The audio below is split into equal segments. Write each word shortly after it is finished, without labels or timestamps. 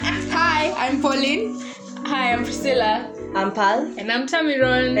I'm Pauline. Hi, I'm Priscilla. I'm Pal. And I'm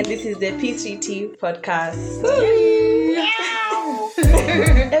Tamiron. And this is the P3T podcast.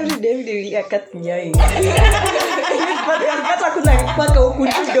 Every day we are cat nyai. Hata kuna mpaka huku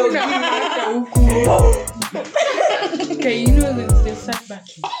kidogo. Okay, you know the start back.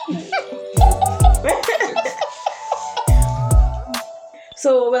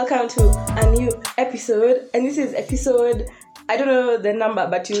 So welcome to a new episode, and this is episode, I don't know the number,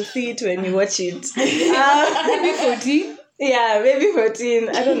 but you'll see it when you watch it. Maybe 14? Yeah, maybe 14.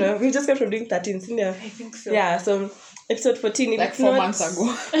 I don't know. We just got from doing 13, isn't it? I think so. Yeah, so episode 14. Like 4 months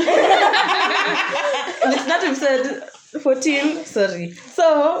ago. It's not episode 14, sorry.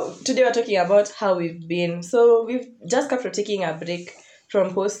 So today we're talking about how we've been. So we've just come from taking a break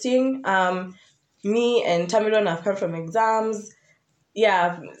from posting. Me and Tamiron have come from exams.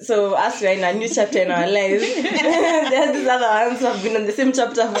 Yeah, so as we're in a new chapter in our lives, there's these other ones who have been in the same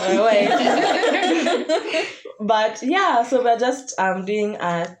chapter for a while. But yeah, so we're just doing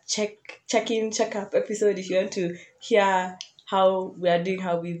a check-up episode if you want to hear how we are doing,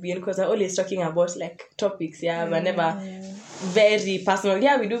 how we've been, because we're always talking about like topics, yeah, we're never very personal.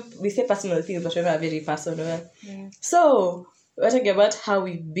 Yeah, we say personal things, but we're not very personal. So we're talking about how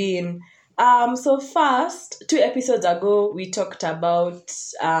we've been. So first, 2 episodes ago, we talked about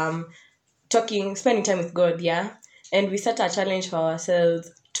spending time with God, yeah? And we set a challenge for ourselves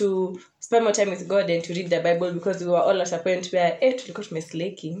to spend more time with God and to read the Bible, because we were all at a point where, tulikuwa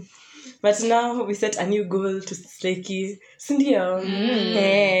tumesleki. But now we set a new goal to sleki. Sindio?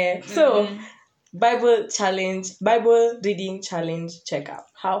 So, Bible reading challenge check-up.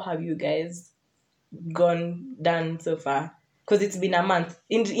 How have you guys done so far? Because it's been a month.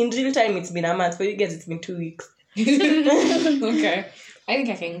 In real time, it's been a month. For you guys, it's been 2 weeks. Okay. I think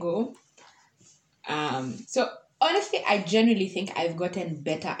I can go. So, honestly, I genuinely think I've gotten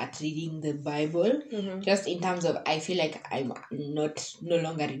better at reading the Bible. Just in terms of, I feel like I'm no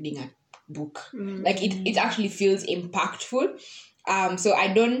longer reading a book. Like, it actually feels impactful. So,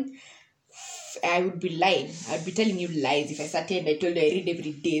 I would be lying. I would be telling you lies if I sat here and I told you I read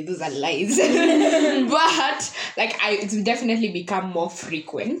every day. Those are lies. But like it's definitely become more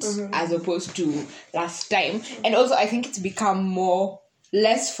frequent as opposed to last time. And also I think it's become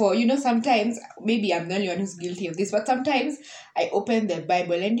less for, sometimes, maybe I'm the only one who's guilty of this, but sometimes I open the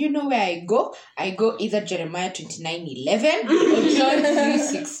Bible and you know where I go? I go either Jeremiah 29:11 or John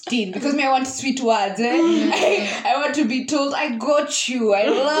 3:16, because I want sweet words. I want to be told, I got you, I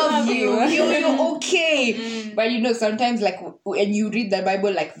love you, you're okay. But sometimes like when you read the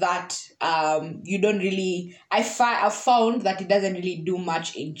Bible like that, you don't really, I've found that it doesn't really do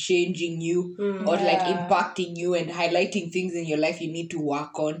much in changing you or like impacting you and highlighting things in your life you need to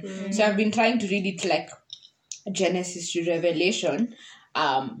work on. So I've been trying to read it like Genesis to Revelation,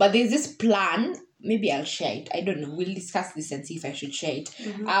 but there's this plan. Maybe I'll share it, I don't know, we'll discuss this and see if I should share it.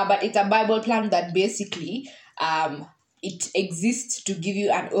 But it's a Bible plan that basically it exists to give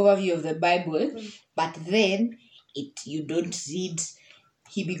you an overview of the Bible, but then you don't read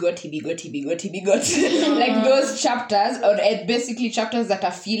he begot like those chapters, or basically chapters that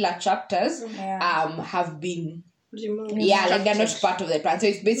are filler chapters have been like they're not part of the plan. So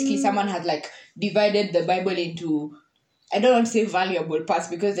it's basically someone has like divided the Bible into, I don't want to say valuable parts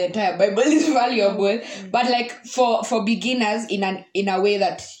because the entire Bible is valuable, but like for beginners in a way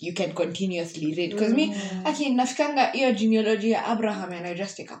that you can continuously read. Because me, nafikanga iyo genealogy ya Abraham and I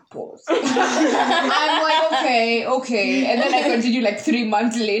just take a pause. I'm like, okay. And then I continue like 3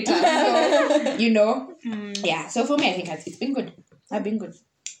 months later. So, yeah. So for me, I think it's been good. I've been good.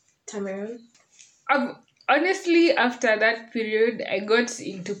 Tamiron? Honestly, after that period, I got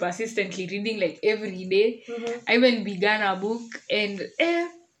into persistently reading like every day. I even began a book and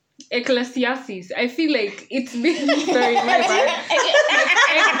Ecclesiastes. I feel like it's been sorry, my bad.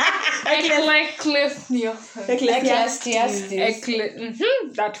 Ecclesiastes.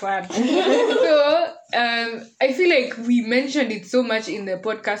 That word. So I feel like we mentioned it so much in the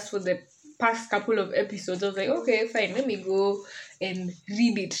podcast for the past couple of episodes. I was like, okay, fine, let me go and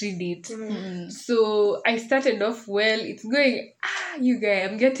read it. So I started off well. It's going, you guys,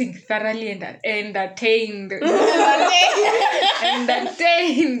 I'm getting thoroughly entertained.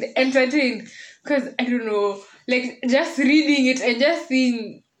 Entertained. Because I don't know, like just reading it and just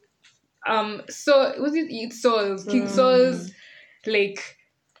seeing, so was it Saul's, King Saul's, like,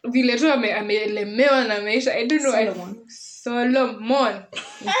 vile tu amelemewa na maisha. I don't know. Solomon is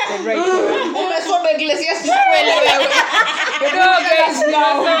the right word. Umesoma Ecclesiastes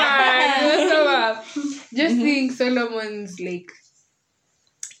Just seeing Solomon's like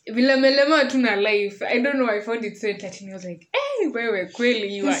vilemelema tuna life. I don't know, I found it so entertaining. I was like, hey, wewe kweli,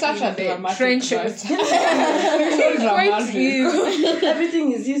 you are Such in a the dramatic trenches. verse. Quite is.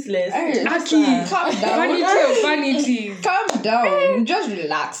 Everything is useless. Aki, Calm down. vanity of vanities. Calm down. Just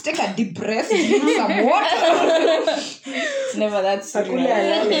relax. Take a deep breath. Drink some water. It's never that Akule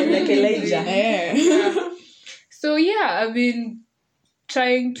serious. alale, like Elijah. Yeah. So yeah, I've been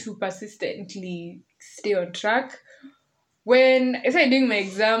trying to persistently stay on track. When I started doing my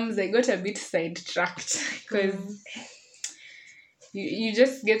exams, I got a bit sidetracked because you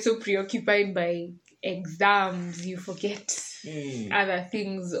just get so preoccupied by exams, you forget other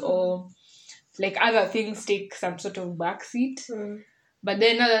things, or like other things take some sort of backseat. But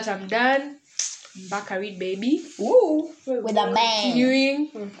then now that I'm done, I'm back at it, baby. Woo. With a bang.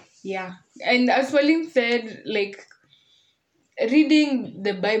 Continuing. Yeah. And as Pauline said, like reading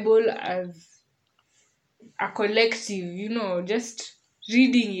the Bible as a collective, just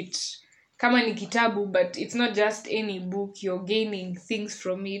reading it. Kama ni kitabu, but it's not just any book, you're gaining things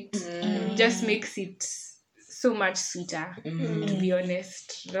from it. Just makes it so much sweeter, to be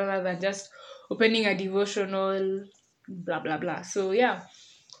honest, rather than just opening a devotional, blah blah blah. So yeah.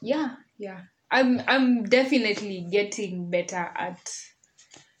 I'm definitely getting better at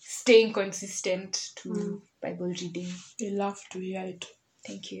staying consistent to Bible reading. We love to hear it.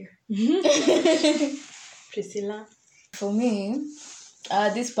 Thank you. Priscilla. For me,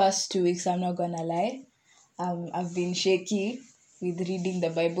 these past 2 weeks, I'm not gonna lie, I've been shaky with reading the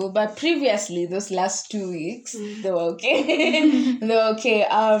Bible. But previously, those last 2 weeks, they were okay. They were okay.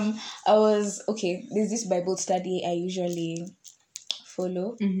 I was okay. There's this Bible study I usually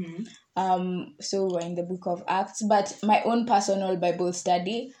follow. So we're in the book of Acts, but my own personal Bible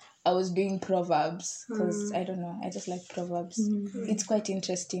study, I was doing Proverbs because I don't know, I just like Proverbs. It's quite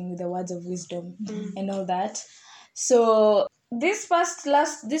interesting with the words of wisdom and all that. So this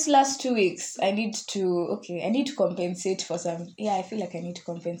last 2 weeks, I need to compensate for some. Yeah, I feel like I need to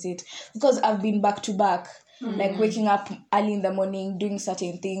compensate because I've been back to back, like waking up early in the morning, doing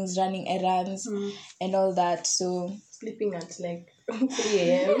certain things, running errands, and all that. So Sleeping at like 3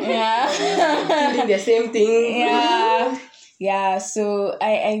 a.m. yeah. Doing the same thing. Yeah, so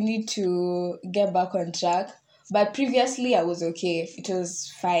I need to get back on track. But previously I was okay. It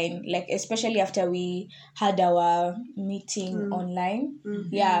was fine. Like especially after we had our meeting online.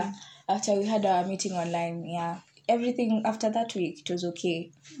 Yeah. After we had our meeting online, yeah. Everything after that week it was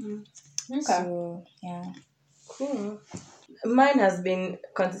okay. Okay. So yeah. Cool. Mine has been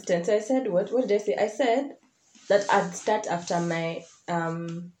consistent. So I said what did I say? I said that I'd start after my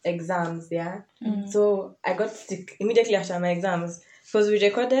exams, yeah. So I got sick immediately after my exams because we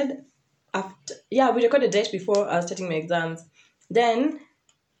recorded right before I was starting my exams. Then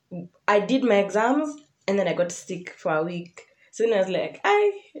I did my exams and then I got sick for a week. So then I was like,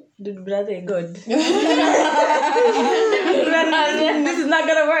 did brother God. This is not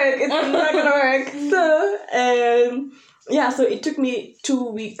gonna work. It's not gonna work. So so it took me 2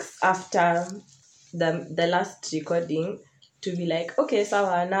 weeks after the last recording to be like, okay,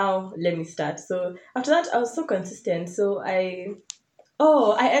 Sawa, now let me start. So after that, I was so consistent. So I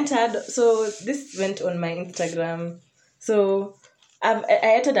entered. So this went on my Instagram. So I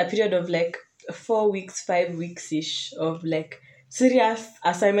entered a period of like 4 weeks, 5 weeks ish of like serious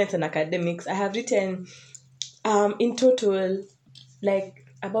assignments and academics. I have written in total like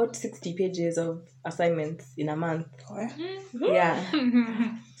about 60 pages of assignments in a month. Yeah.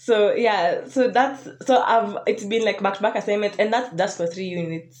 So it's been like back-to-back assignments, and that's for 3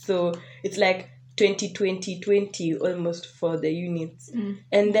 units. So it's like 20 almost for the units.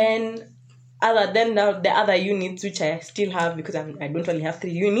 And then other than now the other units which I still have because I don't only have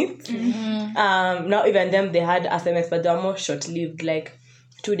 3 units. Now even them they had assignments, but they were more short-lived, like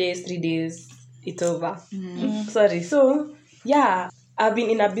 2 days, 3 days, it's over. Sorry. So yeah, I've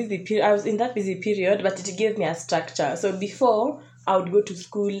been in a busy period. I was in that busy period, but it gave me a structure. So before I would go to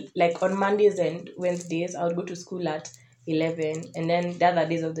school, like on Mondays and Wednesdays, I would go to school at 11. And then the other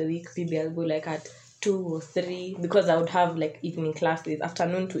days of the week, maybe I'll go like at 2 or 3 because I would have like evening classes,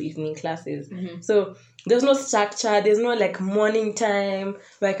 afternoon to evening classes. So there's no structure. There's no like morning time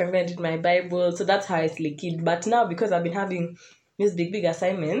where I can read my Bible. So that's how I sleep. But now because I've been having these big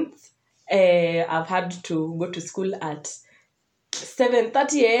assignments, I've had to go to school at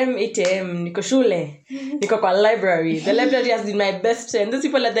 7:30 a.m., 8 a.m. Niko shule. Niko kwa library. The library has been my best friend. Those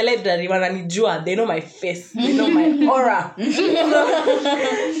people at the library, wananijua. They know my face. They know my aura.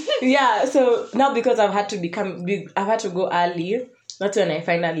 So now because I've had to go early, that's when I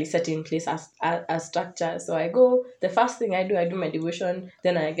finally set in place a structure. So I go, the first thing I do my devotion,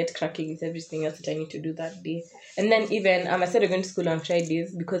 then I get cracking with everything else that I need to do that day. And then even, I started going to school on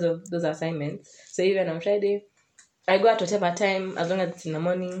Fridays because of those assignments. So even on Friday, I go at whatever time, as long as it's in the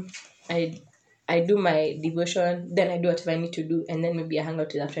morning, I do my devotion, then I do whatever I need to do, and then maybe I hang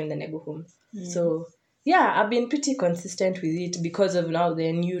out with a friend, then I go home. So yeah, I've been pretty consistent with it because of now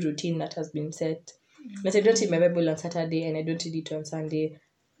the new routine that has been set. But I don't read my Bible on Saturday and I don't read it on Sunday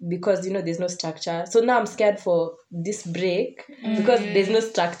because, there's no structure. So now I'm scared for this break because there's no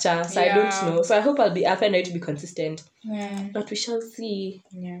structure. So I don't know. So I hope I'll find out to be consistent. Yeah. But we shall see.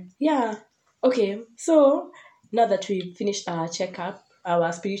 Yeah. Yeah. Okay. So now that we've finished our checkup,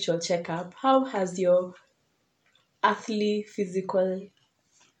 our spiritual checkup, how has your earthly, physical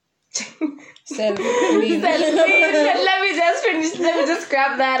Self. let me just finish. Let me just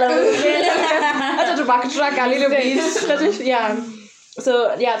grab that a little bit. I have to backtrack a little bit. Yeah.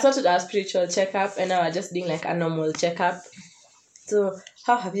 So yeah, I started our spiritual checkup, and now we're just doing like a normal checkup. So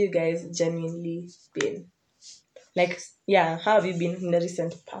how have you guys genuinely been? Like, yeah, how have you been in the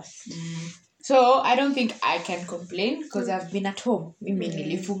recent past? So I don't think I can complain because I've been at home. Mimi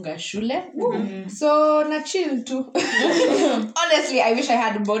nilifunga shule. So na chill too. Honestly, I wish I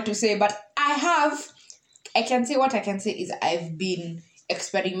had more to say, but I can say what I can say is I've been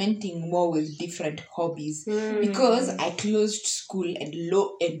experimenting more with different hobbies because I closed school and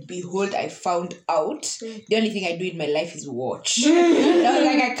lo and behold I found out the only thing I do in my life is watch. I was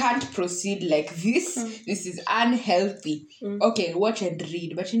like, I can't proceed like this. This is unhealthy. Okay, watch and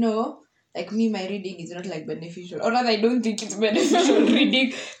read, but like me, my reading is not like beneficial, or rather I don't think it's beneficial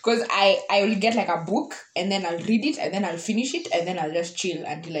reading because I will get like a book and then I'll read it and then I'll finish it and then I'll just chill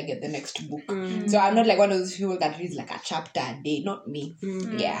until I get the next book. So I'm not like one of those people that reads like a chapter a day, not me.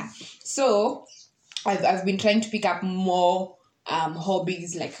 Yeah. So I've been trying to pick up more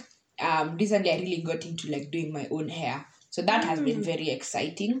hobbies. Like recently I really got into like doing my own hair. So that has been very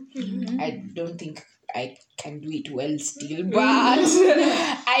exciting. I don't think I can do it well still, but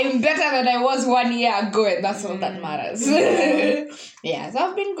I'm better than I was 1 year ago, and that's all that matters. Yeah, so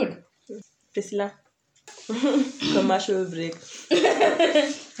I've been good. Priscilla, commercial break.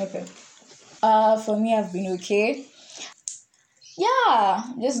 Okay. For me, I've been okay. Yeah,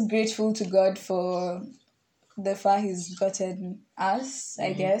 just grateful to God for the far He's gotten us,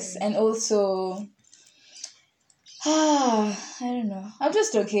 I guess, and also. I don't know. I'm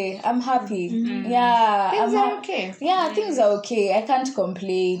just okay. I'm happy. Yeah. Things are okay. Yeah, things are okay. I can't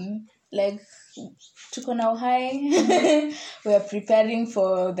complain. Like, tuko na uhai. We're preparing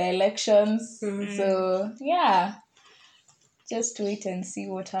for the elections. So, yeah. Just wait and see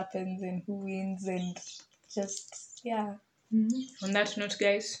what happens and who wins and just, yeah. On that note,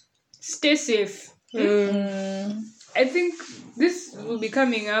 guys, stay safe. I think this will be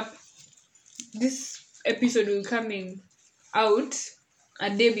coming up. This episode will be coming out a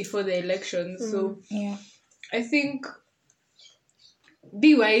day before the election. So Yeah. I think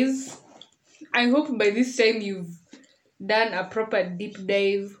be wise. I hope by this time you've done a proper deep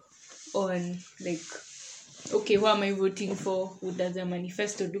dive on like, okay, who am I voting for? What does the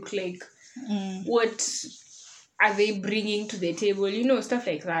manifesto look like? What are they bringing to the table? Stuff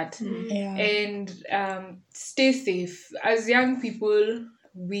like that. Yeah. And stay safe. As young people,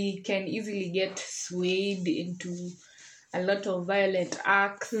 we can easily get swayed into a lot of violent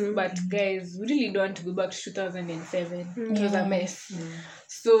acts, but guys, we really don't want to go back to 2007. It was a mess.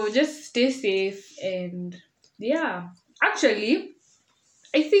 So just stay safe, and yeah. Actually,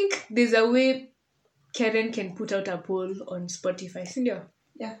 I think there's a way Karen can put out a poll on Spotify. Cindy?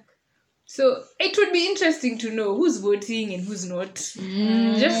 Yeah. So it would be interesting to know who's voting and who's not.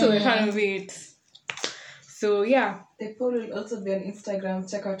 Just so we can have it. So yeah. The poll will also be on Instagram.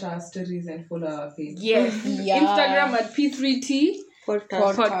 Check out our stories and follow our page. Yes. Yeah. Instagram at P3T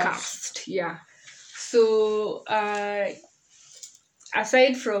Podcast. Yeah. So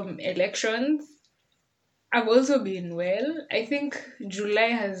aside from elections, I've also been well. I think July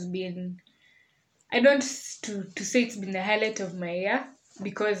has been, I don't to say it's been the highlight of my year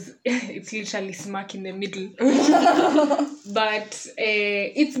because it's literally smack in the middle. But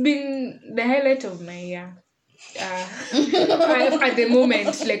it's been the highlight of my year. At the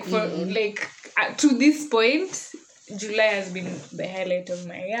moment, like for to this point, July has been the highlight of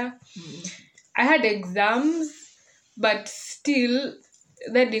my year. I had exams, but still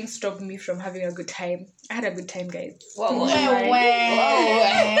that didn't stop me from having a good time. I had a good time, guys.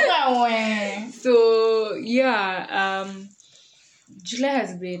 So yeah, July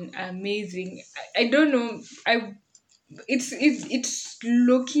has been amazing. I don't know. It's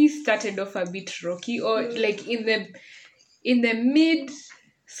low-key started off a bit rocky, or like in in the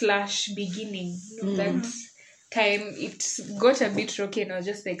mid/beginning of that time, it got a bit rocky, and I was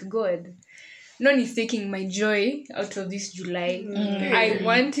just like, God, none is taking my joy out of this July. I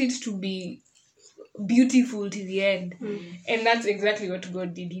want it to be beautiful to the end. And that's exactly what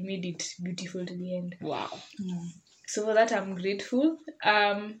God did. He made it beautiful to the end. Wow. So for that, I'm grateful.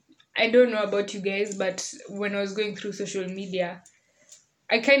 I don't know about you guys, but when I was going through social media,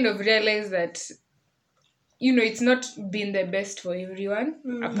 I kind of realized that, it's not been the best for everyone.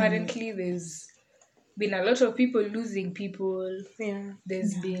 Apparently, there's been a lot of people losing people. Yeah.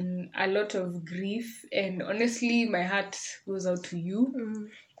 There's been a lot of grief. And honestly, my heart goes out to you.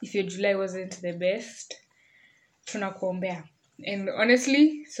 If your July wasn't the best, tunakuombea. And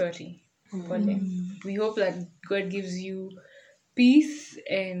honestly, sorry. Pole. We hope that God gives you peace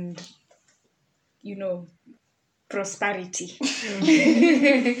and, prosperity.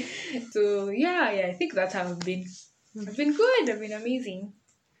 So yeah, I think that's how I've been. I've been good. I've been amazing.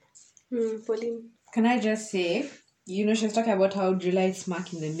 Pauline. Can I just say, she was talking about how July is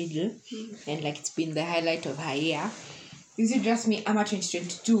smack in the middle and like it's been the highlight of her year. Is it just me? I'm at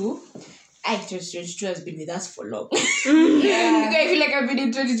 2022. 2022 has been with us for long. I feel like I've been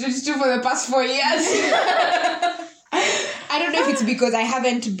in 2022 for the past 4 years. I don't know if it's because I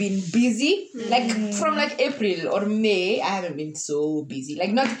haven't been busy. Like from like April or May, I haven't been so busy.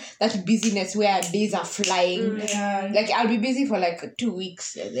 Like not that busyness where days are flying. Like I'll be busy for like 2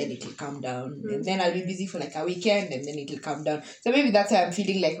 weeks and then it'll come down. And then I'll be busy for like a weekend and then it'll come down. So maybe that's why I'm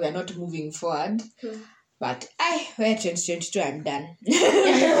feeling like we're not moving forward. But we're 2022, I'm done.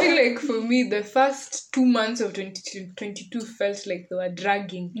 I feel like for me, the first 2 months of 2022 felt like they were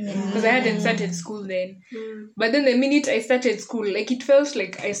dragging. Because I hadn't started school then. But then the minute I started school, like it felt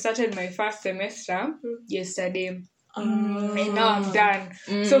like I started my first semester yesterday. And now I'm done.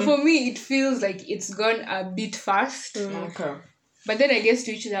 So for me, it feels like it's gone a bit fast. Okay. But then I guess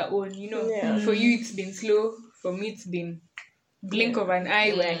to each their own, For you, it's been slow. For me, it's been blink of an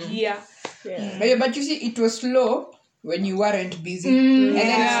eye. We're here. Yeah. But you see, it was slow when you weren't busy. And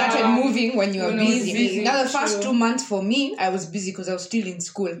then it started moving when you were busy. Now the first 2 months for me, I was busy because I was still in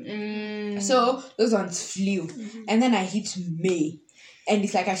school. So those ones flew. And then I hit May. And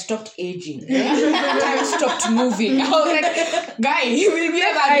it's like I stopped aging. Time stopped moving. I was like, guy, you will be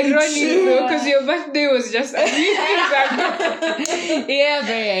ironic though, because your birthday was just a few days ago. Yeah,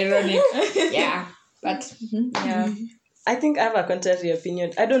 very ironic. Yeah. But yeah. I think I have a contrary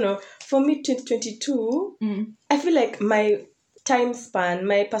opinion. I don't know. For me, 2022, I feel like my time span,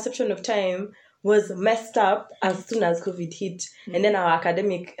 my perception of time was messed up as soon as COVID hit. And then our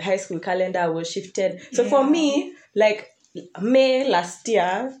academic high school calendar was shifted. So for me, like May last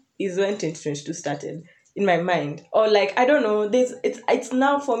year is when 2022 started in my mind. Or like, I don't know, it's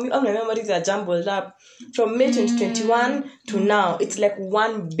now for me, all my memories are jumbled up. From May 2021 to now, it's like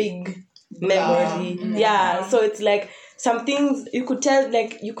one big memory. Yeah. So it's like, some things you could tell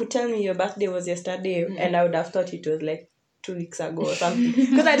me your birthday was yesterday and I would have thought it was like 2 weeks ago or something,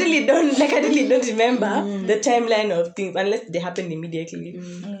 because I really don't remember the timeline of things unless they happened immediately.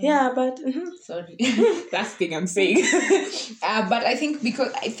 But sorry, last thing I'm saying. But I think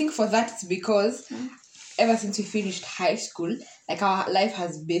for that it's because ever since we finished high school, like our life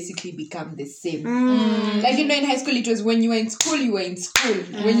has basically become the same. Like in high school, it was when you were in school, you were in school.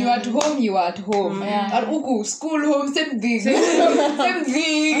 When you were at home, you were at home. At Uku, school, home, same thing. Same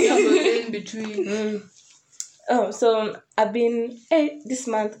thing. In between. So I've been this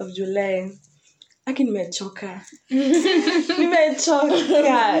month of July. Nimechoka.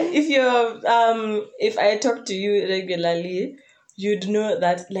 If I talk to you regularly, you'd know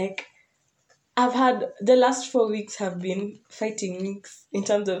that like I've had the last 4 weeks have been fighting weeks in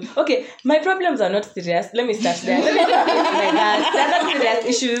terms of my problems are not serious. Let me start there. Like that. They're not serious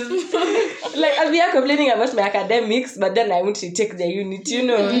issues. Like I'll be complaining about my academics, but then I want to take the unit,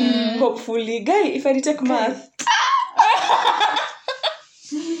 hopefully. Guy, if I retake math.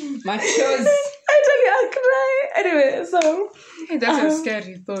 My shows. I tell you, I'll cry. Anyway, so that's a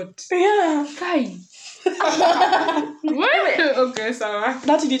scary thought. Yeah. Guy. What? Okay, sorry.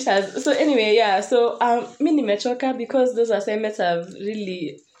 Not details. So anyway, so nimechoka because those assignments have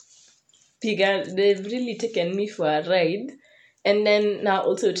really they've really taken me for a ride. And then now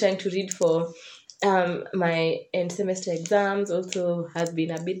also trying to read for my end semester exams also has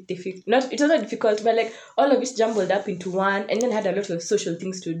been a bit difficult. It was not difficult, but like all of it jumbled up into one, and then I had a lot of social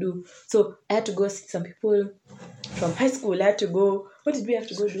things to do. So I had to go see some people from high school. I had to go. What did we have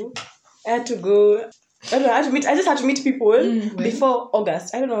to go do? I had to go. I don't know. I just had to meet people before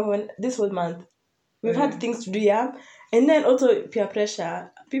August. I don't know when this whole month. We've had things to do, And then also peer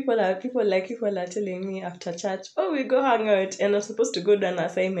pressure. People are telling me after church, oh, we go hang out, and I'm supposed to go do an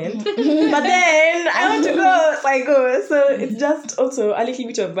assignment. But then I want to go, so I go. So it's just also a little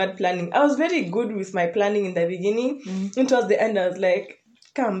bit of bad planning. I was very good with my planning in the beginning. And towards the end, I was like,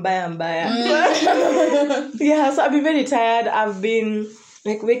 come buy and buy. Yeah, so I've been very tired. I've been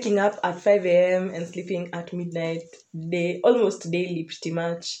like waking up at 5 a.m. and sleeping at midnight, almost daily, pretty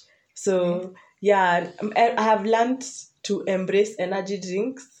much. So yeah, I have learned to embrace energy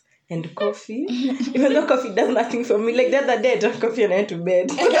drinks and coffee, even though coffee does nothing for me. Like the other day, I drank coffee and I went to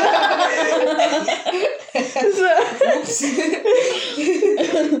bed.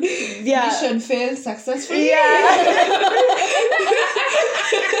 Yeah. Mission failed successfully. Yeah.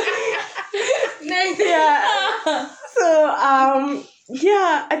 Yeah. So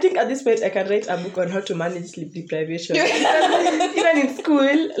yeah, I think at this point I can write a book on how to manage sleep deprivation. Even in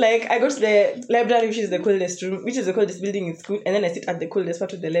school, like I go to the library, which is the coldest building in school, and then I sit at the coldest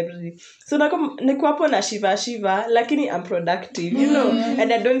part of the library. So nakuapo na shiva, lakini I'm productive, you know,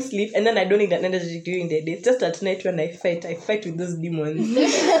 and I don't sleep, and then I don't need that energy during the day. It's just at night when I fight with those demons.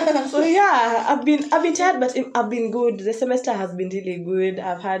 So yeah, I've been tired, but I've been good. The semester has been really good.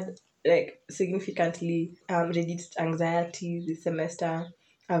 I've had like significantly reduced anxiety this semester.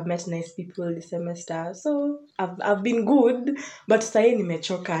 I've met nice people this semester, so I've been good, but sahi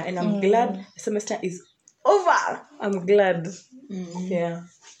nimechoka, and I'm glad the semester is over. I'm glad. Yeah.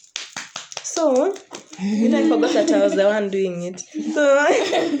 So I forgot that I was the one doing it. So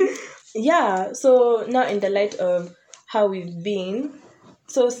yeah, so now in the light of how we've been,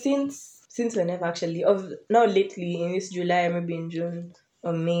 so since whenever actually, now lately in this July, maybe in June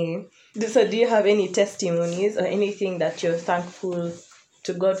or May. So do you have any testimonies or anything that you're thankful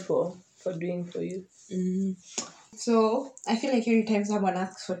to God for doing for you? So I feel like every time someone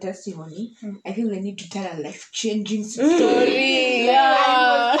asks for testimony, I feel they need to tell a life-changing story.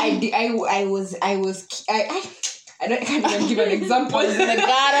 Yeah. I can't even give an example. In the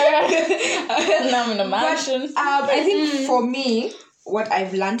gutter. Now I'm in a mansion. But, I think for me, what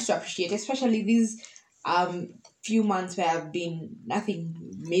I've learned to appreciate, especially these few months where nothing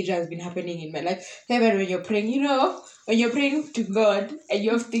major has been happening in my life. Even when you're praying, when you're praying to God and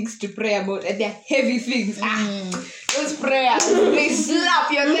you have things to pray about and they're heavy things, those prayers, they slap.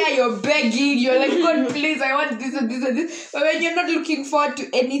 You're there, you're begging, you're like, God, please, I want this and this and this. But when you're not looking forward to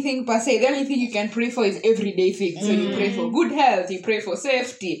anything per se, the only thing you can pray for is everyday things. So you pray for good health, you pray for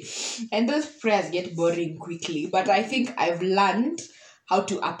safety, and those prayers get boring quickly. But I think I've learned how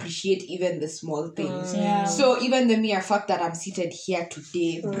to appreciate even the small things. Yeah. So even the mere fact that I'm seated here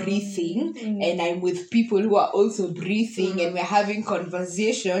today breathing and I'm with people who are also breathing and we're having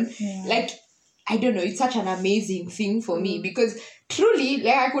conversation, like, I don't know, it's such an amazing thing for me because truly,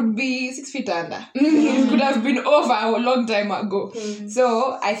 like, I could be 6 feet under. It could have been over a long time ago.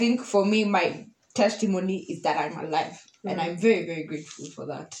 So I think for me, my testimony is that I'm alive and I'm very, very grateful for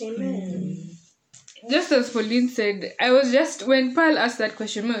that. Amen. Just as Pauline said, when Pearl asked that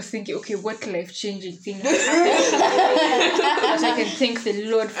question, I was thinking, okay, what life-changing thing has happened that I can thank the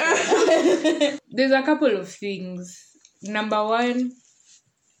Lord for? There's a couple of things. Number one,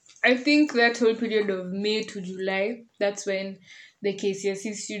 I think that whole period of May to July, that's when the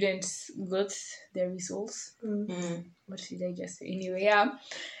KCSE students got their results. What did I just say? Anyway, yeah.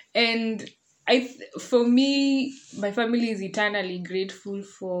 And for me, my family is eternally grateful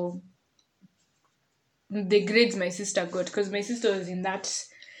for the grades my sister got, because my sister was in that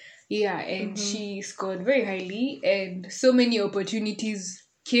year and she scored very highly, and so many opportunities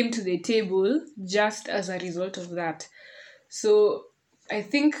came to the table just as a result of that. So I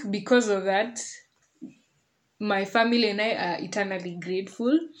think because of that, my family and I are eternally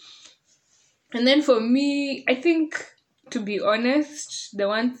grateful. And then for me, I think, to be honest, the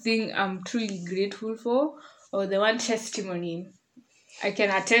one thing I'm truly grateful for, or the one testimony I can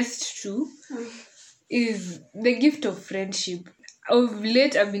attest to, is the gift of friendship. Of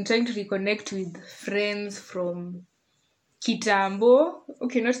late, I've been trying to reconnect with friends from Kitambo.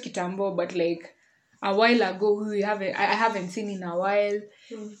 Okay, not Kitambo, but like a while ago, who I haven't seen in a while.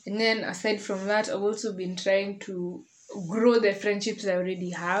 And then aside from that, I've also been trying to grow the friendships I already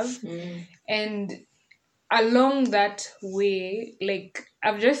have. And along that way, like,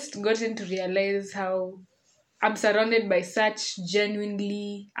 I've just gotten to realize how I'm surrounded by such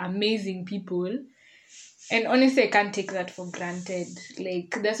genuinely amazing people. And honestly, I can't take that for granted.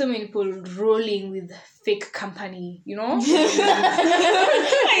 Like, there's so many people rolling with fake company, you know? Why?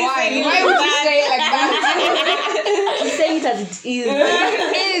 Why would you say it like that? You say it as it is.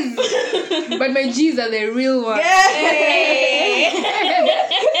 It is. But my G's are the real ones.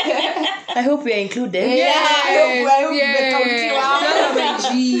 I hope we are included. I hope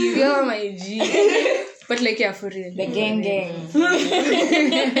Y'all are my G. But like, yeah, for real. The gang.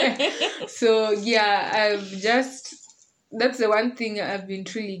 So yeah, that's the one thing I've been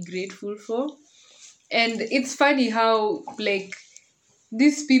truly grateful for. And it's funny how like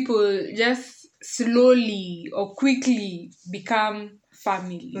these people just slowly or quickly become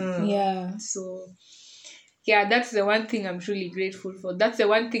family. Yeah. So yeah, that's the one thing I'm truly grateful for. That's the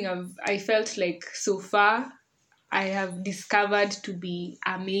one thing I felt like so far I have discovered to be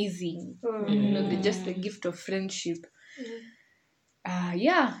amazing. Just the gift of friendship.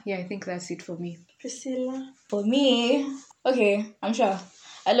 Yeah, I think that's it for me. Priscilla. For me, okay, I'm sure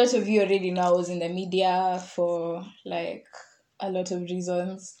a lot of you already know I was in the media for like a lot of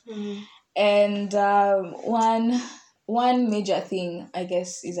reasons. And one major thing, I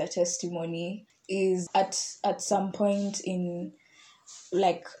guess, is a testimony, is at some point in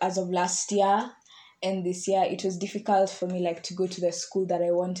like as of last year and this year, it was difficult for me like to go to the school that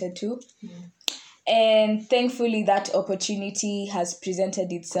I wanted to. And thankfully that opportunity has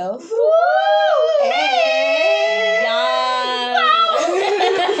presented itself.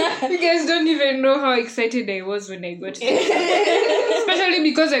 You guys don't even know how excited I was when I got it. Especially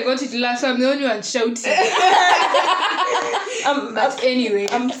because I got it last time. I'm the only one shouting. But anyway.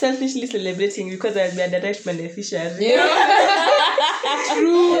 I'm selfishly celebrating because I'll be a direct beneficiary.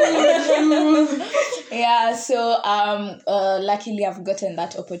 True. Yeah, so luckily I've gotten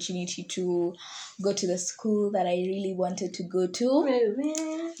that opportunity to go to the school that I really wanted to go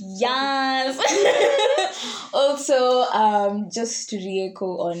to. Yes. Also, just to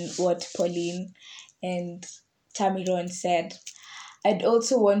re-echo on what Pauline and Tamiron said, I'd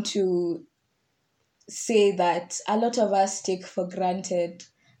also want to say that a lot of us take for granted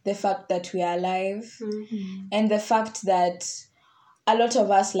the fact that we are alive, and the fact that a lot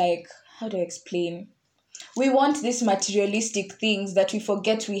of us, like, how do I explain? We want these materialistic things that we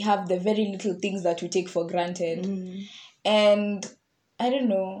forget we have the very little things that we take for granted. And I don't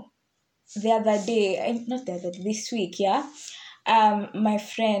know, this week, my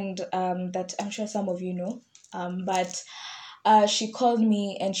friend that I'm sure some of you know, but she called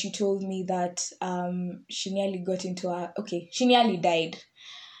me and she told me that she nearly died.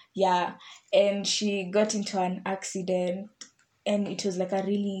 Yeah, and she got into an accident, and it was like a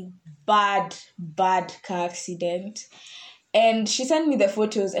really bad car accident. And she sent me the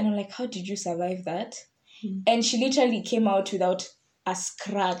photos, and I'm like, how did you survive that? And she literally came out without a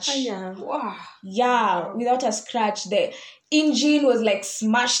scratch. Wow. Yeah, without a scratch. The engine was like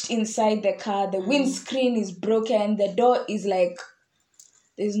smashed inside the car. The windscreen is broken. The door is like,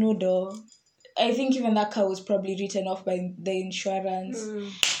 there's no door. I think even that car was probably written off by the insurance.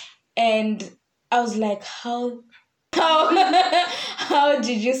 And I was like, how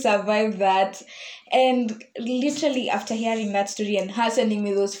did you survive that? And literally after hearing that story and her sending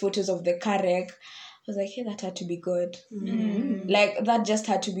me those photos of the car wreck, I was like, hey, that had to be God. Like, that just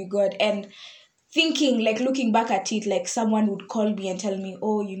had to be God. And thinking, like, looking back at it, like, someone would call me and tell me,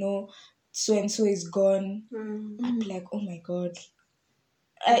 oh, you know, so-and-so is gone. I'd be like, oh my God.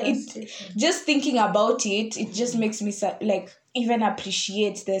 Just thinking about it just makes me, like, even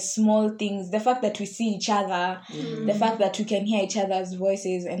appreciate the small things. The fact that we see each other, the fact that we can hear each other's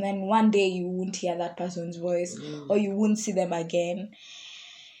voices, and then one day you won't hear that person's voice, or you won't see them again.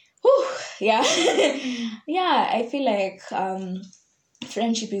 Whew, yeah. Yeah, I feel like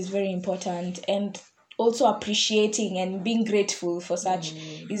friendship is very important, and also appreciating and being grateful for such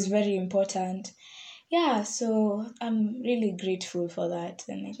is very important. Yeah, so I'm really grateful for that,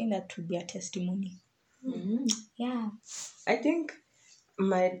 and I think that would be a testimony. Yeah. I think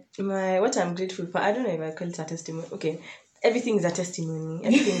my what I'm grateful for, I don't know if I call it a testimony. Okay, everything is a testimony.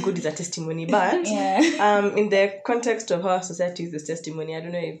 Everything good is a testimony. But in the context of how society uses testimony, I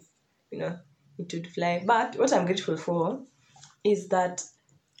don't know if it would fly. But what I'm grateful for is that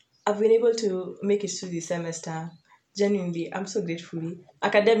I've been able to make it through the semester. Genuinely, I'm so grateful.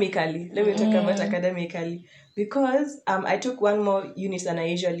 Academically, let me talk about academically, because I took one more unit than I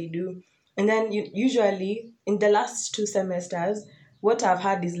usually do. And then usually in the last 2 semesters, what I've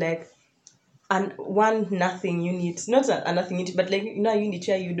had is like one nothing unit. Not a nothing unit, but like, a unit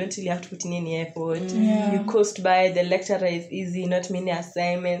where you don't really have to put in any effort. You coast by, the lecturer is easy, not many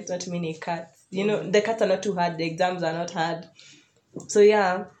assignments, not many cuts. The cuts are not too hard, the exams are not hard. So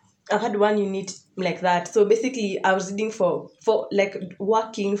yeah, I've had one unit like that. So basically, I was reading for like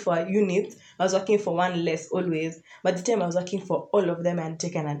working for a unit. I was working for one less always. But the time I was working for all of them and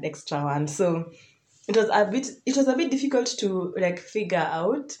taken an extra one. So it was a bit difficult to like figure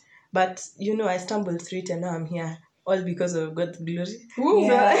out. But I stumbled through it and now I'm here. all because of God's glory.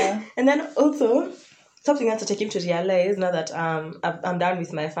 Yeah. So, and then also something else that I came to realize now that I'm done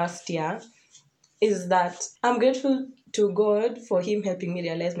with my first year is that I'm grateful to God for Him helping me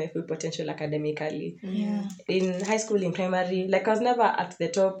realize my full potential academically. Yeah. In high school, in primary, like I was never at the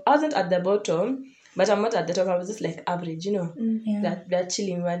top. I wasn't at the bottom, but I'm not at the top. I was just like average, you know. Yeah. That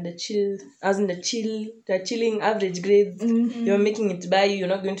chilling one, the chilling average grades. You're making it by. You're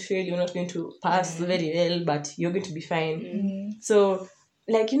not going to fail. You're not going to pass very well, but you're going to be fine. So,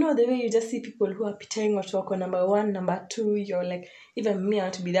 like, you know, the way you just see people who are pitting or talk on number 1, number 2, you're like, even me, I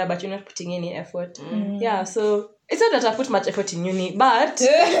want to be there, but you're not putting any effort. Yeah, so it's not that I put much effort in uni, but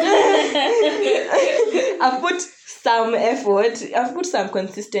I've put some effort, I've put some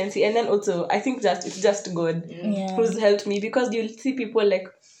consistency, and then also I think that it's just God who's helped me, because you'll see people like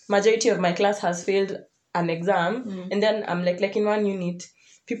majority of my class has failed an exam, and then I'm like in one unit,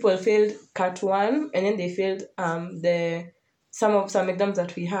 people failed Cat 1, and then they failed some exams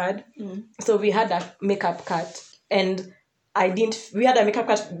that we had. So we had a makeup cut, and we had a makeup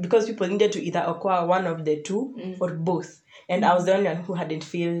cut because people needed to either acquire one of the two or both, and I was the only one who hadn't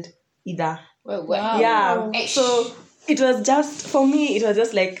failed either. Wow. Yeah, so it was just, for me, it was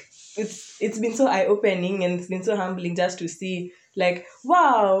just like, it's been so eye-opening, and it's been so humbling just to see, like,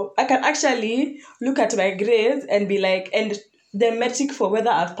 wow, I can actually look at my grades and be like, and the metric for whether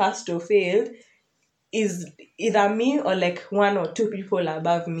I've passed or failed is either me or like 1 or 2 people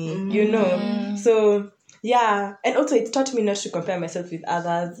above me, you know. So yeah, and also it taught me not to compare myself with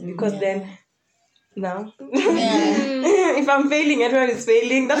others, because then now if I'm failing, everyone is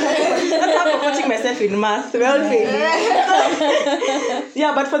failing. That's how I'm putting myself in math. We're all failing.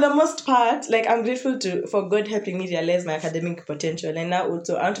 Yeah, but for the most part, like, I'm grateful for God helping me realize my academic potential, and now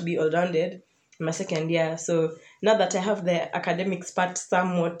also I want to be all-rounded in my second year. So now that I have the academics part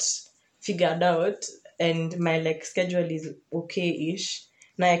somewhat figured out, and my like schedule is okay-ish,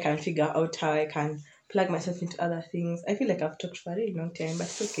 now I can figure out how I can plug myself into other things. I feel like I've talked for a really long time, but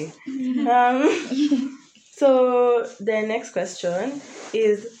it's okay. So the next question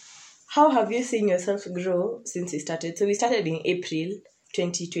is, how have you seen yourself grow since we started? So we started in April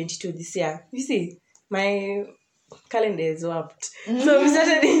 2022 this year. You see, my calendar is warped. So we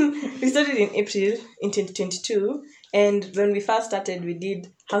started in April in 2022, and when we first started, we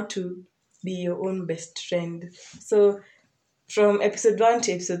did how to be your own best friend. So from episode 1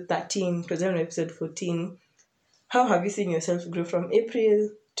 to episode 13, because then episode 14, how have you seen yourself grow from April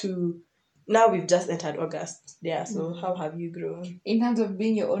to now? We've just entered August. Yeah, so how have you grown? In terms of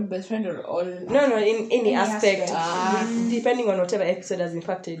being your own best friend or all? No, in any aspect. aspect. Depending on whatever episode has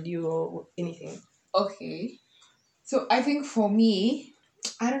impacted you or anything. Okay. So I think for me,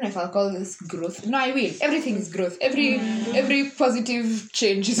 I don't know if I'll call this growth. No, I will. Everything is growth. Every positive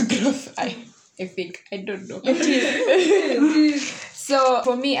change is growth. I think. I don't know. So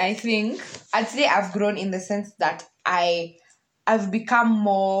for me, I think I'd say I've grown in the sense that I've become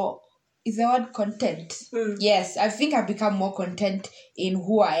more, is the word content? Yes, I think I've become more content in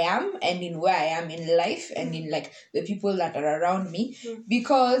who I am and in where I am in life and in like the people that are around me,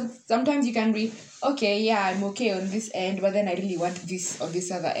 because sometimes you can be, okay, yeah, I'm okay on this end, but then I really want this on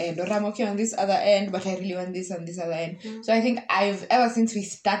this other end, or I'm okay on this other end, but I really want this on this other end. So I think ever since we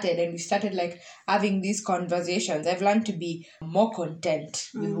started like having these conversations, I've learned to be more content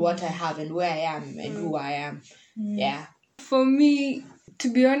with what I have and where I am and who I am. Yeah. For me,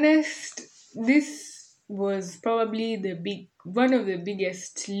 to be honest, this was probably one of the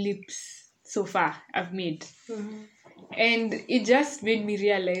biggest leaps so far I've made. And it just made me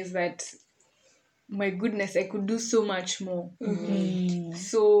realize that, my goodness, I could do so much more.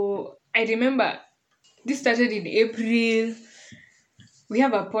 So I remember this started in April. We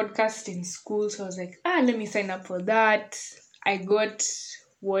have a podcast in school, so I was like, let me sign up for that. I got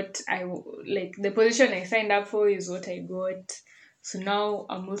what I like. The position I signed up for is what I got. So now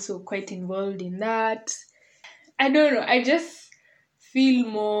I'm also quite involved in that. I don't know. I just feel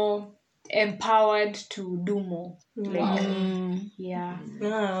more empowered to do more. Yeah.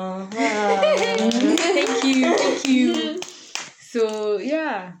 Wow. Thank you. So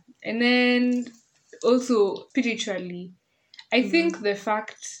yeah. And then also spiritually, I think the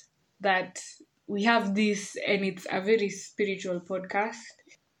fact that we have this and it's a very spiritual podcast,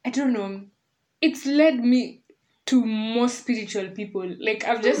 I don't know, it's led me to more spiritual people. Like,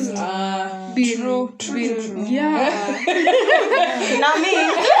 I've just been true. Yeah. Not me.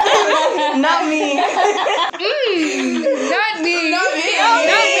 Not me.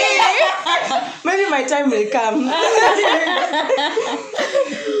 Maybe my time will come.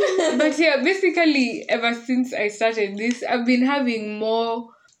 But yeah, basically, ever since I started this, I've been having more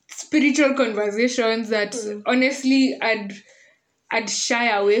spiritual conversations that honestly I'd shy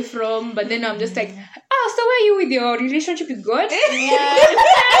away from, but then I'm just like, oh, so where are you with your relationship with God?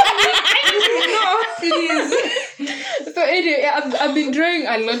 So anyway, I've been drawing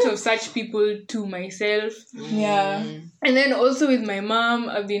a lot of such people to myself. Yeah. And then also with my mom,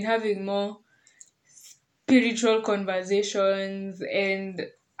 I've been having more spiritual conversations, and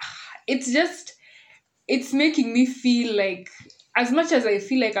it's making me feel like, as much as I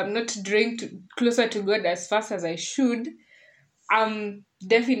feel like I'm not drawing closer to God as fast as I should, I'm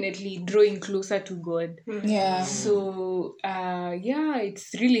definitely drawing closer to God. Yeah. So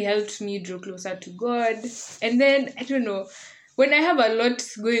it's really helped me draw closer to God. And then I don't know, when I have a lot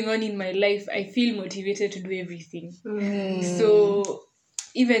going on in my life, I feel motivated to do everything. So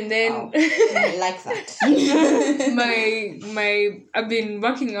even then, Wow. I like that. my I've been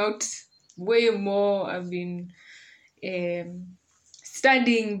working out way more. I've been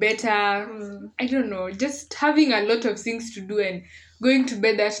studying better. I don't know, just having a lot of things to do and going to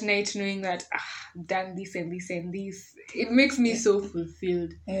bed that night knowing that I've done this and this and this. It makes me so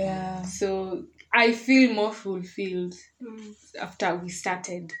fulfilled. Yeah. So I feel more fulfilled after we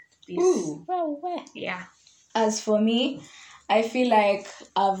started this. Ooh. Yeah. As for me, I feel like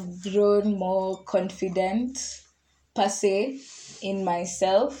I've grown more confident per se in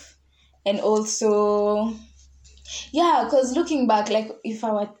myself, and also because looking back, like if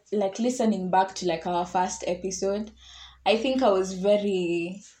I were like listening back to like our first episode, I think I was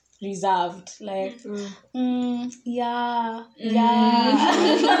very reserved, like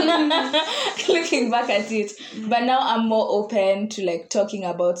looking back at it, but now I'm more open to like talking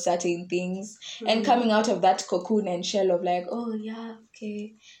about certain things and coming out of that cocoon and shell of like, oh yeah,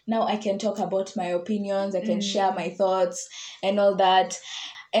 okay, now I can talk about my opinions, I can share my thoughts and all that.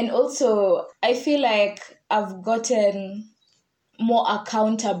 And also I feel like I've gotten more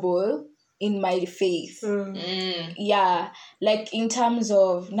accountable in my faith. Yeah, like in terms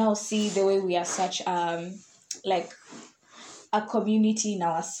of now, see the way we are such like a community in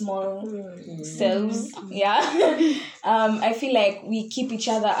our small selves. Yeah. I feel like we keep each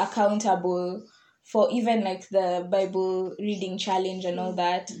other accountable for even like the Bible reading challenge and all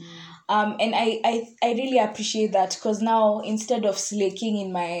that. And I really appreciate that, because now instead of slaking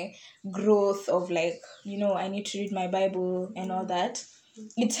in my growth of like, I need to read my Bible and all that,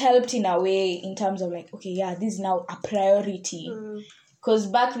 it's helped in a way in terms of like, okay, yeah, this is now a priority. Because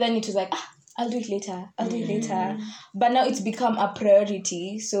back then it was like, I'll do it later. But now it's become a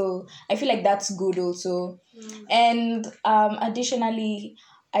priority. So I feel like that's good also. And additionally,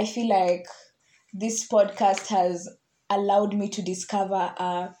 I feel like this podcast has allowed me to discover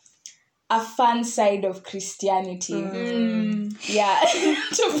a fun side of Christianity. Yeah,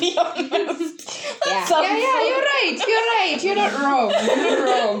 to be honest. Yeah, you're right. You're not wrong.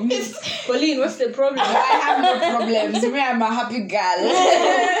 Pauline, what's the problem? I have no problems. Me, I'm a happy girl.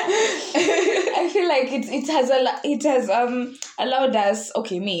 I feel like it has allowed us,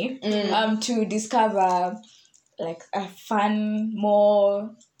 me, to discover like a fun,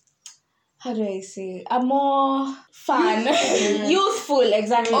 more, how do I say, a more fun, youthful,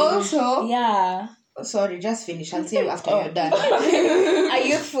 exactly. Also, yeah. Sorry, just finish. I'll see you after you're done. A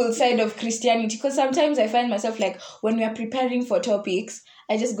youthful side of Christianity, because sometimes I find myself like, when we are preparing for topics,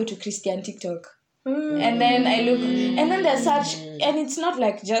 I just go to Christian TikTok. And then I look, and then there's such, and it's not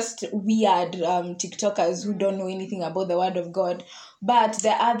like just weird TikTokers who don't know anything about the Word of God, but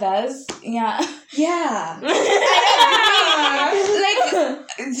the others, Yeah.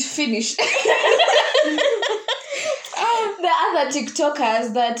 Like, finish. the other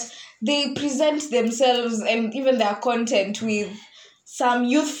TikTokers that they present themselves and even their content with some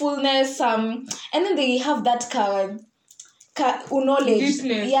youthfulness, and then they have that knowledge.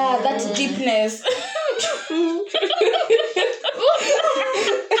 Deepness. Yeah, that deepness.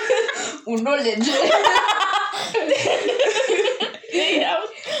 Knowledge.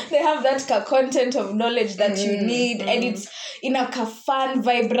 They have that content of knowledge that you need, and it's in a fun,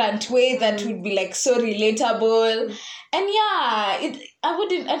 vibrant way that would be like so relatable. And yeah,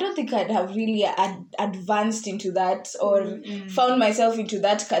 I don't think I'd have really advanced into that or found myself into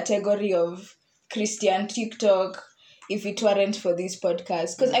that category of Christian TikTok if it weren't for this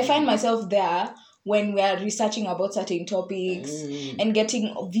podcast. Because I find myself there when we are researching about certain topics and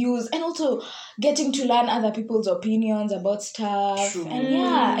getting views, and also getting to learn other people's opinions about stuff. True. And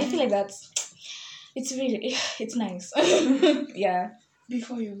yeah, I feel like it's nice. Yeah.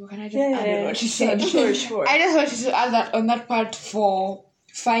 Before you go, can I just add on what you said? Sure. I just wanted to add that on that part for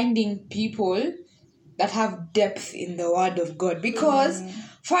finding people that have depth in the Word of God, because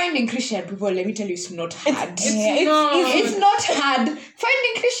finding Christian people, let me tell you, it's not hard. It's not hard.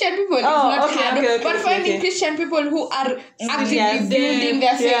 Finding Christian people is not hard, but finding Christian people who are actively building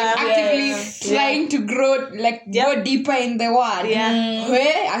their faith, actively trying to grow, like go deeper in the Word.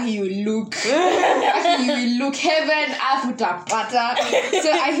 Where you look, heaven, earth, utapata.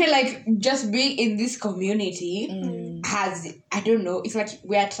 So I feel like just being in this community has, I don't know, it's like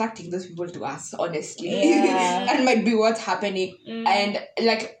we're attracting those people to us, honestly. That might be what's happening. And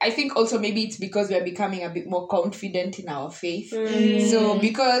like, I think also maybe it's because we're becoming a bit more confident in our faith. So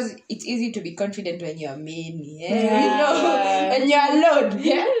because it's easy to be confident when you're many, you know, when you're alone,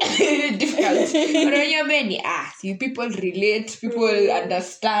 difficult. But when you're many, see, people relate, people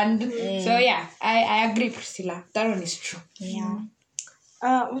understand. So yeah, I agree, Priscilla. That one is true.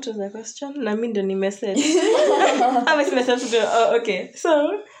 What was the question? I mean, the message. How was myself to do? Oh, okay.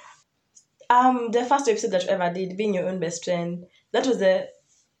 So, the first episode that you ever did, being your own best friend, that was the,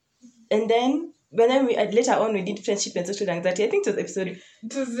 and then we later on we did friendship and social anxiety. I think it was episode.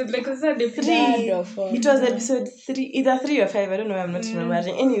 It was like a third episode. 3. It was episode 3, either 3 or 5. I don't know. I'm not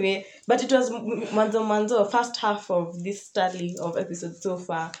remembering. Anyway, but it was manzo first half of this study of episodes so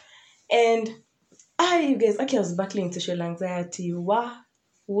far, and you guys, okay, I was battling social anxiety.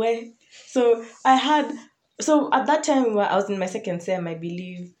 So at that time I was in my second sem, I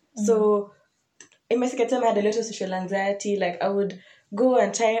believe. So in my second sem I had a lot of social anxiety. Like I would go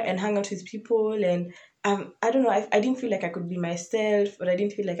and try and hang out with people, and I don't know, I didn't feel like I could be myself, or I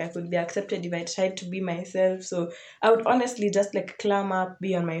didn't feel like I could be accepted if I tried to be myself. So I would honestly just like clam up,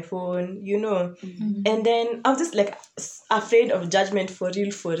 be on my phone, you know. And then I was just like afraid of judgment for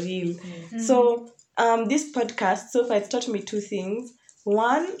real. So this podcast so far, it's taught me 2 things.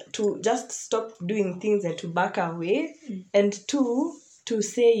 1, to just stop doing things and to back away, and 2, to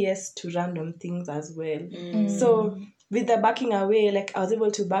say yes to random things as well. So with the backing away, like I was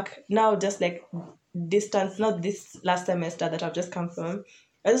able to back now, just like distance, not this last semester that I've just come from.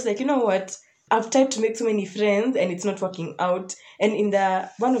 I was like, you know what, I've tried to make so many friends and it's not working out. And in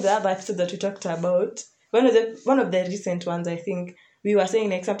one of the other episodes that we talked about, one of the recent ones, I think, we were saying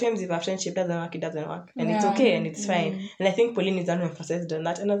like sometimes if a friendship doesn't work, it doesn't work, and it's okay and it's fine. And I think Pauline is the one who emphasized on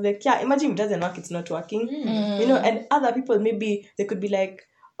that, and I was like, imagine if it doesn't work, it's not working. You know. And other people, maybe they could be like,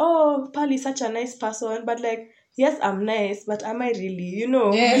 oh, Pali is such a nice person, but like, yes, I'm nice, but am I really, you know?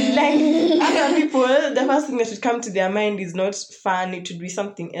 Like other people, the first thing that should come to their mind is not fun, it should be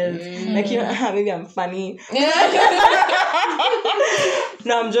something else. Like, you know, maybe I'm funny.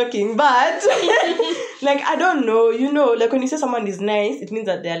 No, I'm joking, but like, I don't know, you know, like when you say someone is nice, it means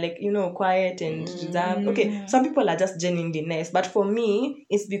that they're like, you know, quiet and reserved. Okay, some people are just genuinely nice, but for me,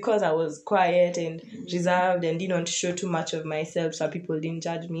 it's because I was quiet and reserved and didn't want to show too much of myself so people didn't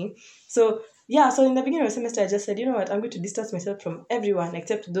judge me. So in the beginning of the semester, I just said, you know what, I'm going to distance myself from everyone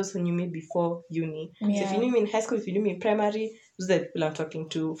except those who knew me before uni. So if you knew me in high school, if you knew me in primary, those are the people I'm talking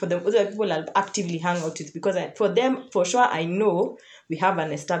to. For them, those are the people I'll actively hang out with, because for them, for sure, I know we have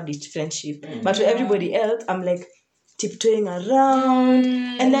an established friendship. But to everybody else, I'm like tiptoeing around.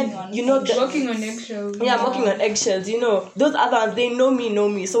 And then, you know... walking on eggshells. Yeah, I'm walking on eggshells, you know. Those other ones, they know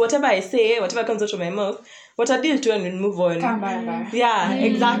me. So whatever I say, whatever comes out of my mouth, what I deal to and we'll move on. Yeah,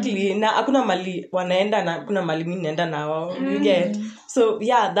 exactly. Na hakuna mali wanaenda na hakuna mali mimi naenda na wao. You get. So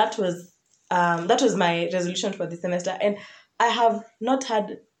yeah, that was my resolution for this semester, and I have not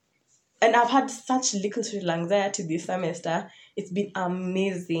had, and I've had such little social anxiety this semester. It's been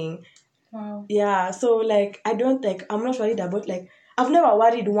amazing. Wow. Yeah, so like I'm not worried about, like, I've never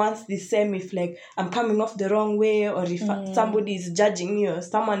worried once this sem if like I'm coming off the wrong way, or if somebody is judging me, or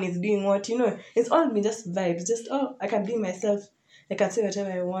someone is doing what, you know. It's all been just vibes. Just, I can be myself. I can say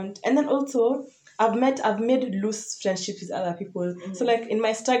whatever I want. And then also I've made loose friendships with other people. So like in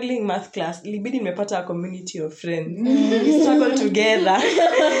my struggling math class, ilibidi nimepata a community of friends. We struggled together.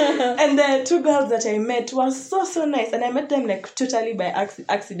 And the 2 girls that I met were so nice. And I met them like totally by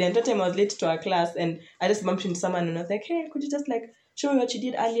accident. That time I was late to our class and I just bumped into someone and I was like, hey, could you just like show me what you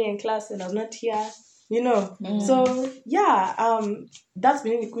did earlier in class and I was not here? You know. So yeah, that's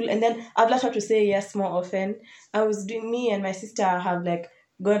been really cool. And then I've learned how to say yes more often. Me and my sister have like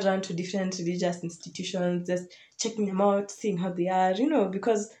gone around to different religious institutions, just checking them out, seeing how they are, you know,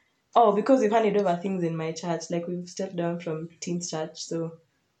 because we've handed over things in my church, like we've stepped down from teens church, so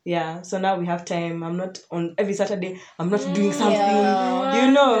yeah, so now we have time. I'm not on every Saturday, I'm not doing something,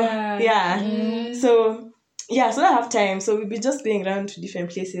 you know, so I have time, so we'll be just going around to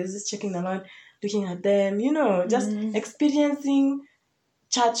different places, just checking them out, looking at them, you know, just experiencing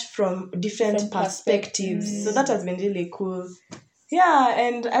church from different perspectives. So that has been really cool. Yeah,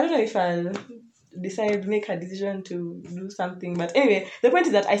 and I don't know if I'll make a decision to do something. But anyway, the point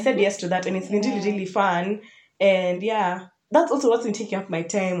is that I said yes to that, and it's been really, really fun. And yeah, that's also what's been taking up my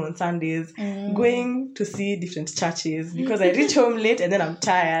time on Sundays, going to see different churches, because I reach home late and then I'm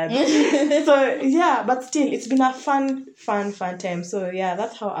tired. So yeah, but still, it's been a fun time. So yeah,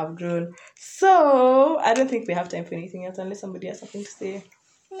 that's how I've grown. So I don't think we have time for anything else unless somebody has something to say.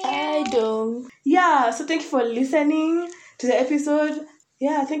 I don't. Yeah, so thank you for listening to the episode.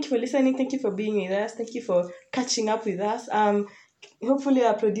 Yeah, thank you for listening. Thank you for being with us. Thank you for catching up with us. Hopefully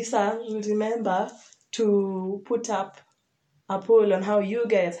our producer will remember to put up a poll on how you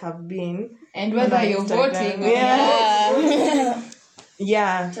guys have been. And whether you're Instagram. voting. Yeah.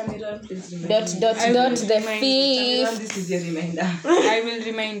 Yeah. Tamiron, please remember. Dot the Tamiron, fifth. this is your reminder. I will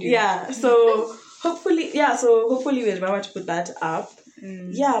remind you. Yeah. So hopefully we'll remember to put that up.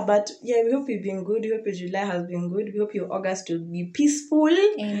 Yeah, but yeah, we hope you've been good. We hope your July has been good. We hope your August will be peaceful.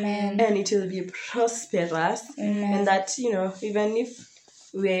 Amen. And it will be prosperous. Amen. And that, even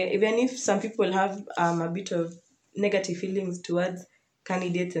if some people have a bit of negative feelings towards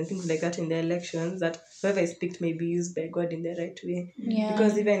candidates and things like that in the elections, that whoever is picked may be used by God in the right way. Yeah.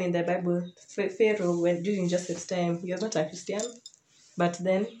 Because even in the Bible, Pharaoh, when during Joseph's time, he was not a Christian, but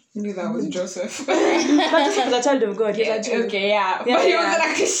then Knew that was Joseph. but Joseph was a child of God. He was a Jew. Okay, yeah. Yeah, But he yeah. wasn't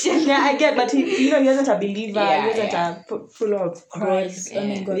a Christian. Yeah, I get, but he wasn't a believer. Yeah, He wasn't a full of Christ. God. I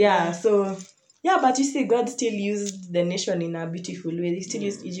mean, God. Yeah, so yeah, but you see, God still used the nation in a beautiful way. He still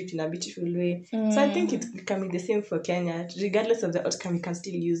used Egypt in a beautiful way. So I think it can be the same for Kenya. Regardless of the outcome, we can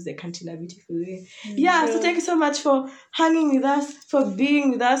still use the country in a beautiful way. Yeah, so thank you so much for hanging with us, for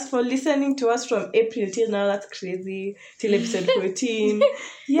being with us, for listening to us from April till now. That's crazy. Till episode 14.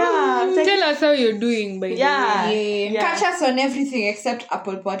 Yeah. Thank Tell us how you're doing, by the Yeah. way. Yeah. Catch us on everything except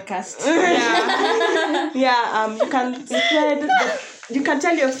Apple Podcast. Yeah, you can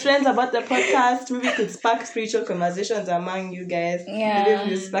tell your friends about the podcast. Maybe we could spark spiritual conversations among you guys. Yeah. Maybe we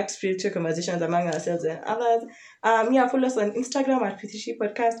could spark spiritual conversations among ourselves and others. Follow us on Instagram at PTC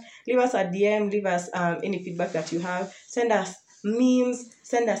Podcast. Leave us a DM. Leave us any feedback that you have. Send us memes.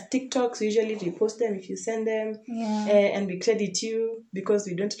 Send us TikToks. We usually repost them if you send them. Yeah. And we credit you because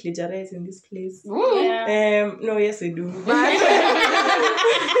we don't plagiarize in this place. Yeah. No, yes, we do.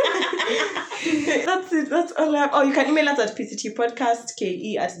 That's it. That's all I have. Oh, you can email us at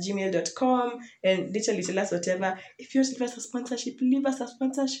pctpodcastke@gmail.com and literally tell us whatever. If you want to leave us a sponsorship, leave us a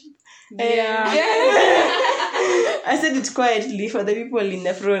sponsorship. Yeah. I said it quietly for the people in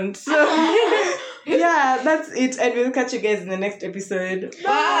the front. So, yeah, that's it. And we'll catch you guys in the next episode.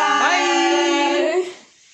 Bye.